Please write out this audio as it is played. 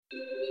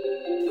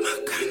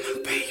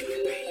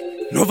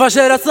Nova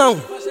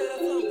geração,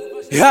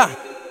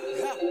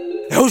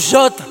 é o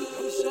Jota.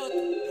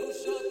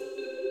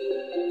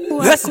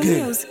 Let's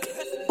get Music,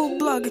 o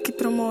blog que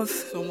promove.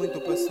 Sou muito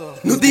pessoal.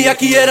 No dia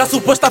que era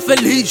suposto estar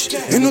feliz,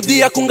 e no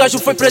dia que um gajo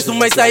foi preso,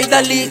 mas saí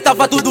dali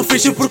tava tudo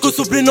fixe, porque o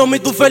sobrenome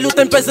do velho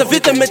tem peso.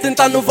 Evita-me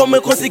tentar, não vou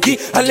me conseguir.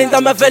 Além da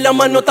minha velha,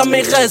 mano,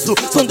 também rezo.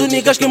 São do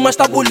niggas que mais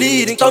tá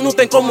bulir, então não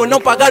tem como não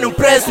pagar o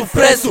preço.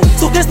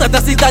 Sou desta da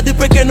cidade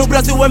pequeno,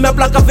 Brasil é minha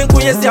placa, vem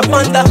conhecer a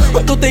banda.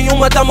 Onde tem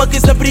uma dama que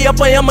sempre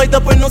apanha, mas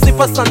depois não se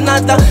passa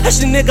nada.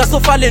 Estes niggas só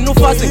falem, não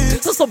fazem.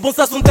 Se sou bom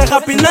se assunto é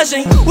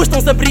rapinagem, os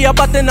estão sempre a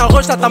bater na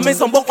rocha, também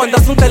são bons quando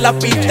assunto é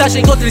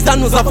lapidagem. Outros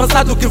anos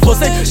avançados que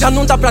vocês, já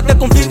não dá pra ter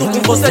conflito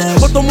com vocês.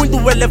 Eu tô muito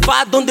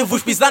elevado, onde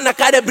vos pisar na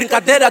cara é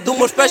brincadeira dos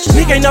meus pés.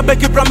 Ninguém na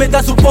beck pra me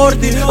dar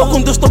suporte, ou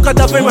quando estou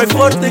cada vez mais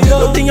forte.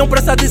 Não tinham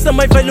pressa de ser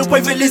mais velho,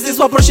 pois velhice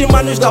só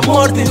aproxima-nos da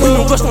morte.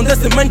 Não gostam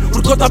desse man,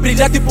 porque eu tô a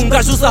brilhar tipo um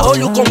gajo usa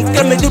olho como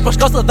quer medir para as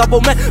calças da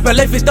bomé. Minha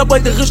life tá boi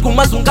de risco,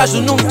 mas um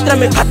gajo não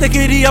treme. Até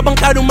queria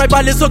bancar o mais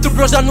vale, só que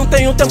bro já não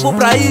tenho tempo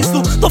pra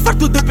isso. Tô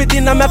farto de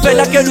pedir na minha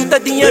velha, quero ter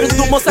dinheiro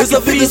do meu sacrifício. Essa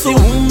vida sou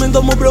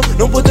então meu bro,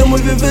 não podemos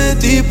viver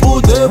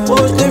tipo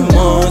depois tem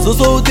mais. Eu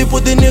sou o tipo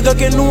de nigga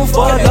que não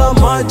fala,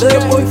 mas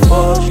depois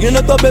faz. E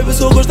na tua baby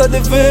só gosta de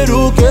ver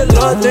o que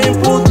ela tem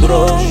por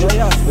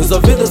trás. Essa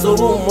vida sou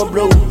uma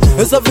bro,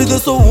 essa vida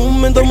sou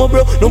então meu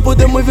bro, não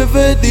podemos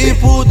viver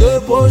tipo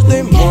depois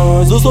tem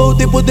mais. Eu sou o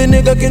tipo de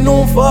nigga que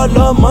não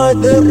fala, mas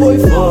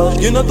depois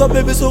faz. E na tua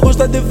baby só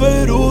gosta de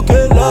ver o que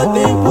ela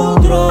tem por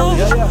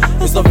trás.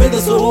 Essa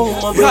vida sou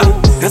uma bro,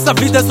 essa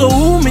vida sou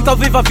uma, então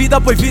viva a vida,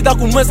 pois vida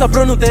começa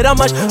bro, não terá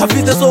mais. A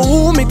vida sou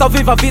uma, então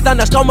viva a vida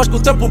nas calmas, que o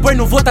tempo bem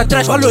não volta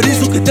atrás.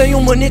 Valorizo o que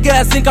tenho, meu nigga, é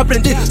assim que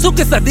aprendi. Só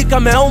que essa dica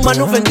minha alma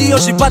não vendi,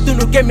 hoje bato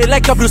no game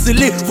like a Bruce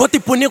Lee. Vou te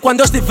punir quando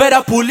eu estiver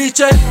a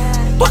polícia.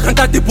 Tô a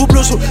cantar tipo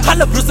bruxo,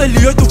 rala Bruce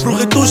Lee 8 pro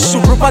retucho.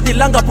 Pro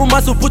padilanga, pro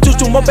maço, pro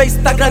chuchu, meu base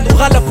tá grande,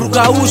 rala pro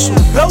gaúcho.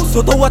 Eu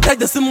só tô atrás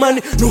desse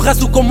money, no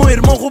raço como o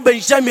irmão Rubem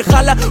Jaime.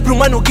 Rala pro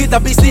mano Guida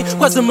BC,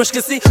 quase me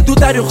esqueci do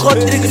Dário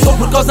Rodrigues. Só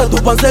por causa do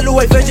Banzelo,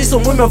 as vezes são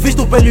muito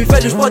visto pelos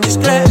velhos, podes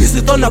crer. E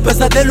se torna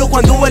pesadelo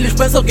quando eles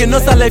pensam que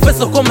nossa life é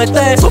só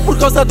cometer. Só por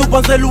causa do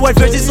Banzelo, as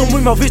vezes são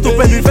muito visto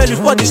pelos velhos,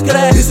 podes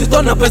crer. E se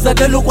torna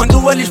pesadelo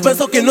quando eles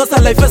pensam que nossa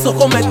life é só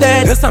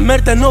cometer. Essa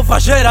merda é nova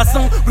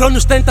geração, bro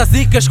nos tenta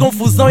zicas,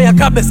 confusão e a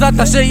cabeça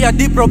tá cheia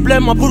de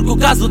problema, porque o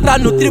caso tá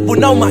no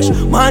tribunal. Mas,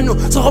 mano,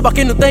 só rouba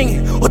quem não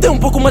tem. Ou tem um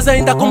pouco, mas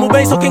ainda como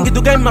bem. Sou king do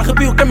game,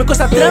 arrepio quem me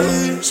custa treme.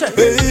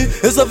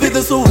 Essa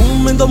vida sou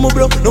então meu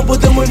bro, não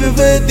podemos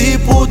viver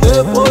tipo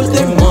depois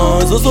tem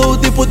mais. Eu sou o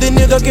tipo de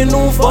nigga que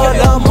não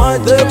fala,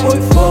 mas depois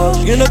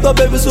faz. E na tua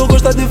baby só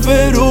gosta de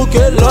ver o que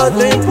ela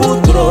tem por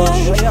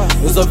trás.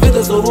 Essa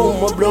vida sou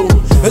uma bro,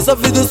 essa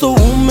vida sou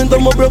então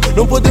meu bro,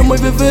 não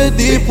podemos viver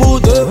tipo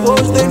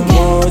depois tem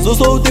mais. Eu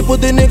sou o tipo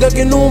de nigga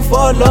que não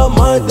fala,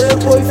 mas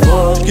depois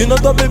faz. Que na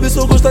tua baby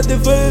só gosta de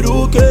ver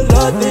o que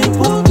ela tem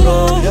por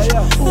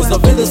trás. Essa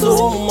vida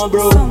sou uma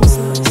bro.